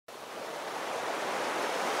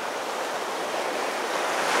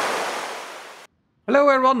Hello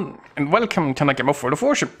everyone, and welcome to another game of World of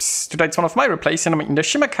Warships. Today it's one of my replays and I'm in the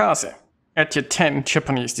Shimakaze at your 10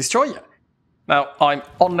 Japanese destroyer. Now I'm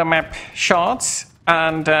on the map Shards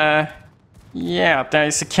and yeah, there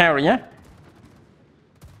is a carrier.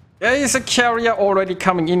 There is a carrier already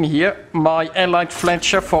coming in here. My allied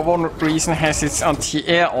Fletcher for one reason has its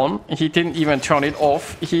anti-air on. He didn't even turn it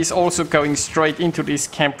off. He's also going straight into this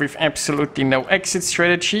camp with absolutely no exit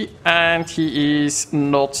strategy. And he is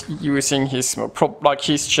not using his smoke. Like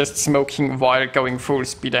he's just smoking while going full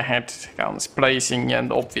speed ahead. Guns blazing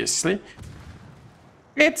and obviously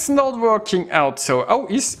it's not working out. So, oh,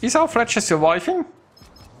 is our Fletcher surviving?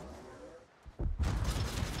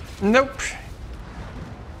 Nope.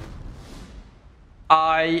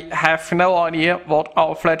 I have no idea what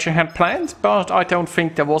our Fletcher had planned, but I don't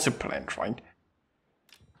think there was a plan, right?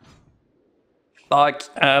 Like,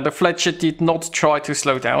 the Fletcher did not try to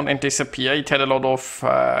slow down and disappear. It had a lot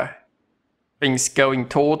of things going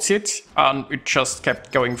towards it, and it just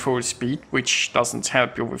kept going full speed, which doesn't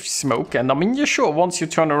help you with smoke. And I mean, yeah, sure, once you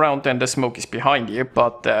turn around, then the smoke is behind you,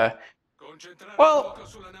 but, well,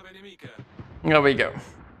 there we go.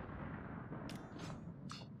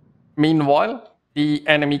 Meanwhile, the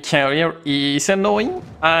enemy carrier is annoying,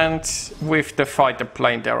 and with the fighter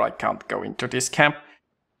plane there, I can't go into this camp.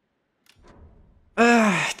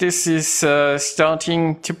 This is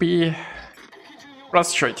starting to be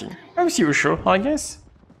frustrating, as usual, I guess.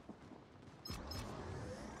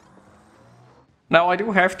 Now, I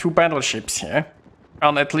do have 2 battleships here,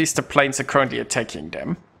 and at least the planes are currently attacking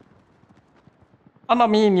them. And I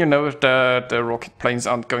mean, you know, the rocket planes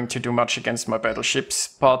aren't going to do much against my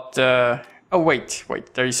battleships, but oh wait,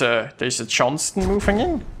 there's a Johnston moving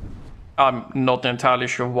in. I'm not entirely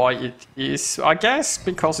sure why it is. I guess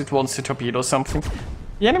because it wants to torpedo something.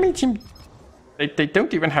 The enemy team, they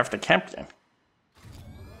don't even have the camp yet.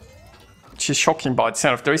 Which is shocking by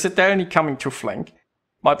itself. There is a Delny coming to flank.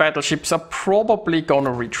 My battleships are probably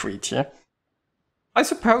gonna retreat here. I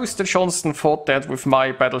suppose the Johnston thought that with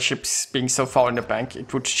my battleships being so far in the bank,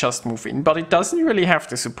 it would just move in, but it doesn't really have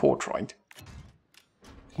the support, right?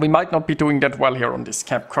 We might not be doing that well here on this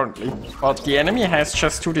cap currently, but the enemy has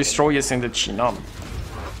just 2 destroyers in the Chinan.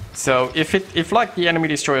 So if like the enemy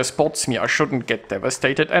destroyer spots me, I shouldn't get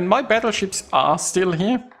devastated, and my battleships are still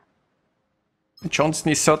here.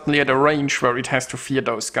 Johnston is certainly at a range where it has to fear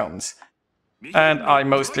those guns. And I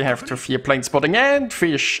mostly have to fear plane spotting and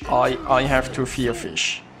fish. I have to fear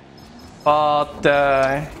fish. But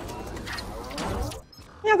yeah,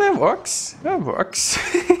 that works. That works.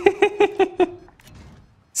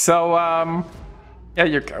 So, there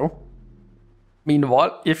you go.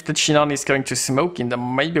 Meanwhile, if the Chinan is going to smoke in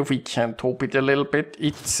them, maybe we can torpedo a little bit.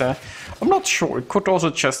 It's, I'm not sure. It could also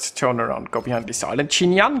just turn around, go behind this island.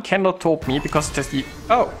 Chinyan cannot torp me because there's the...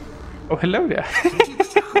 Oh, hello there.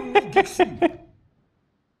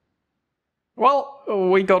 Well,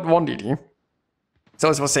 we got 1 DD. So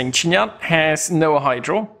as I was saying, Chinyan has no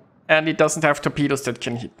hydro, and it doesn't have torpedoes that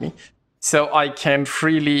can hit me. So I can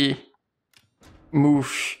freely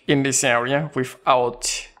move in this area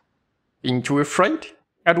without being too afraid.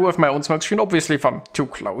 I do have my own smoke screen, obviously if I'm too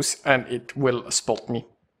close, and it will spot me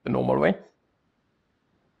the normal way.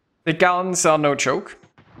 The guns are no joke.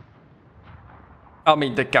 I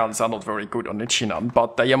mean, the guns are not very good on the Chinan,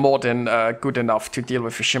 but they are more than good enough to deal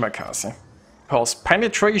with a Shimakaze. Because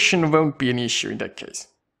penetration won't be an issue in that case.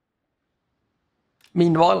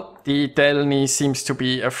 Meanwhile, the Delny seems to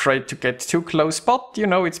be afraid to get too close, but, you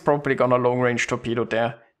know, it's probably gonna long-range torpedo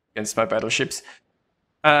there against my battleships.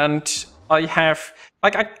 And I have...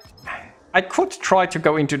 like, I could try to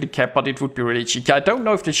go into the cap, but it would be really cheeky. I don't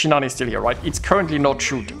know if the Chinan is still here, right? It's currently not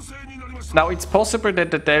shooting. Now, it's possible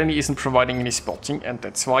that the Delny isn't providing any spotting, and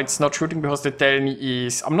that's why it's not shooting, because the Delny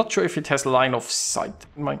is... I'm not sure if it has line of sight.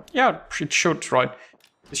 Yeah, it should, right?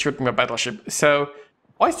 It's shooting my battleship. So,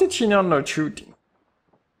 why is the Chinan not shooting?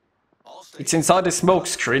 It's inside the smoke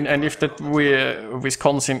screen, and if that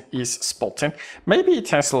Wisconsin is spotting, maybe it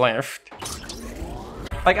has left.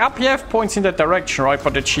 Like, RPF points in that direction, right?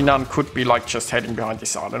 But the Chinan could be, like, just heading behind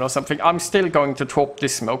this island or something. I'm still going to torp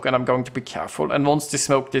this smoke, and I'm going to be careful. And once the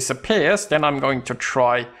smoke disappears, then I'm going to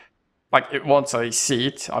try... like, once I see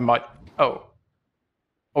it, I might... Oh,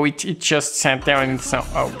 it just sat down and it's...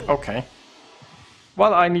 oh, okay.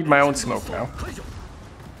 Well, I need my own smoke now.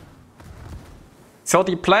 So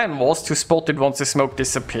the plan was to spot it once the smoke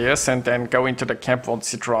disappears and then go into the camp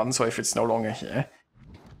once it runs, or if it's no longer here.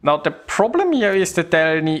 Now the problem here is that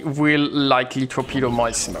Delny will likely torpedo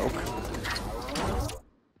my smoke.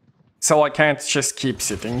 So I can't just keep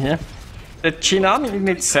sitting here. The Chinan in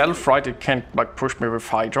itself, right, it can't like push me with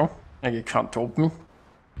hydro. And it can't torp me.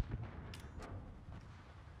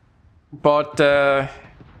 But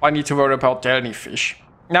I need to worry about jellyfish.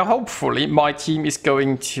 Now, hopefully, my team is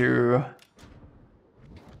going to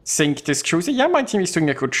sink this cruiser. Yeah, my team is doing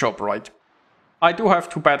a good job, right? I do have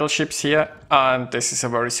 2 battleships here, and this is a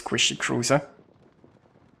very squishy cruiser.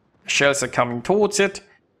 Shells are coming towards it.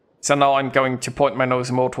 So now I'm going to point my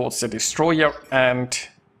nose more towards the destroyer, and...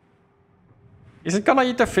 Is it gonna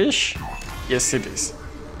eat the fish? Yes, it is.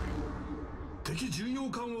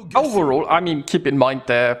 Overall, I mean, keep in mind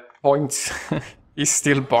the points is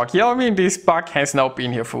still bug. Yeah, I mean, this bug has now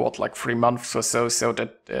been here for what, like 3 months or so, so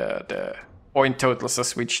that the point totals are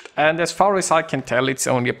switched. And as far as I can tell, it's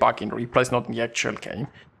only a bug in replays, not in the actual game.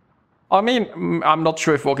 I mean, I'm not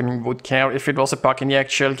sure if Wargaming would care if it was a bug in the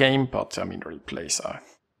actual game, but I mean, replays are...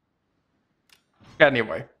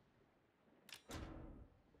 Anyway.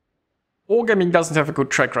 Wargaming doesn't have a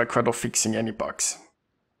good track record of fixing any bugs.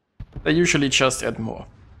 They usually just add more.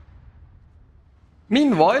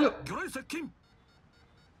 Meanwhile,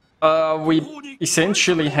 we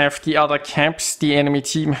essentially have the other camps. The enemy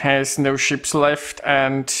team has no ships left,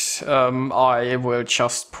 and I will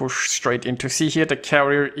just push straight into sea here. The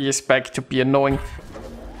carrier is back to be annoying.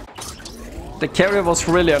 The carrier was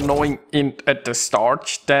really annoying at the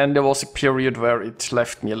start. Then there was a period where it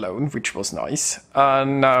left me alone, which was nice.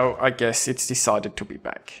 And now I guess it's decided to be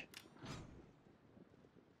back.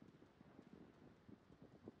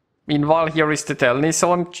 Meanwhile, here is the Delny,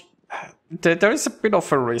 so there is a bit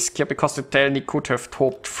of a risk here, because the Delny could have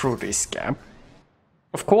torped through this gap.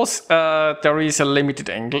 Of course, there is a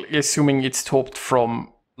limited angle, assuming it's torped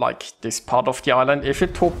from, like, this part of the island. If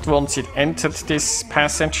it torped once it entered this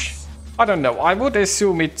passage, I don't know, I would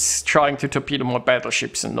assume it's trying to torpedo my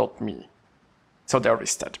battleships and not me. So there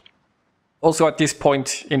is that. Also, at this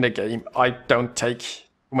point in the game, I don't take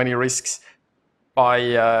too many risks by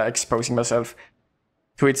exposing myself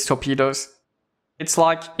to its torpedoes. It's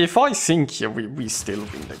like, if I sink here, we still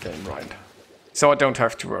win the game, right? So I don't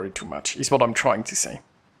have to worry too much, is what I'm trying to say.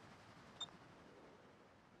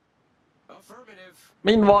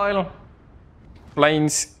 Meanwhile,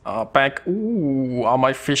 planes are back. Ooh, are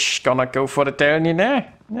my fish gonna go for the Delny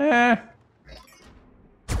there? Nah.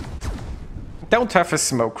 Don't have a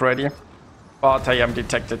smoke ready. But I am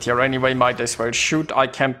detected here anyway, might as well shoot. I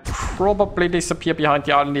can probably disappear behind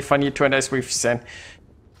the island if I need to, and as we've said,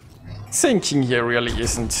 sinking here really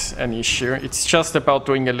isn't an issue. It's just about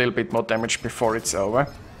doing a little bit more damage before it's over.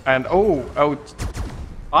 And oh,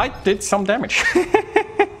 I did some damage.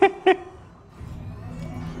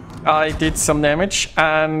 I did some damage,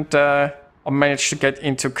 and I managed to get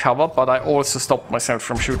into cover, but I also stopped myself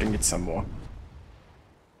from shooting it some more.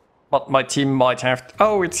 But my team might have...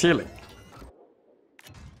 Oh, it's healing.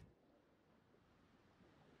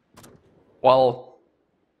 Well,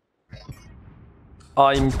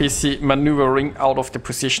 I'm busy maneuvering out of the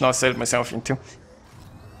position I set myself into.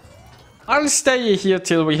 I'll stay here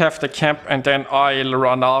till we have the camp, and then I'll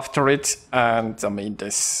run after it. And I mean,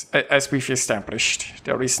 this, as we've established,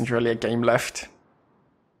 there isn't really a game left.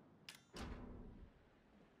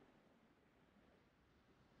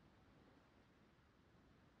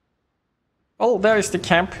 Well, there is the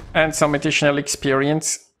camp and some additional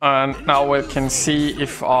experience. And now we can see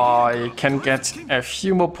if I can get a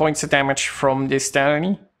few more points of damage from this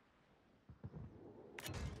Delny.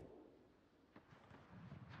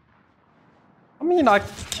 I mean, I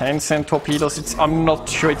can send torpedoes. I'm not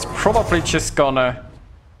sure. It's probably just gonna...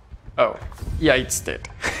 Oh, yeah, it's dead.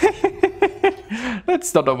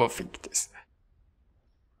 Let's not overthink this.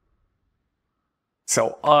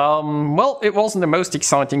 So, well, it wasn't the most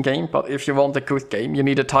exciting game, but if you want a good game, you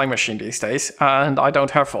need a time machine these days, and I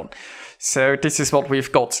don't have one. So this is what we've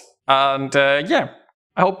got. And yeah,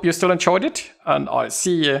 I hope you still enjoyed it, and I'll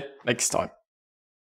see you next time.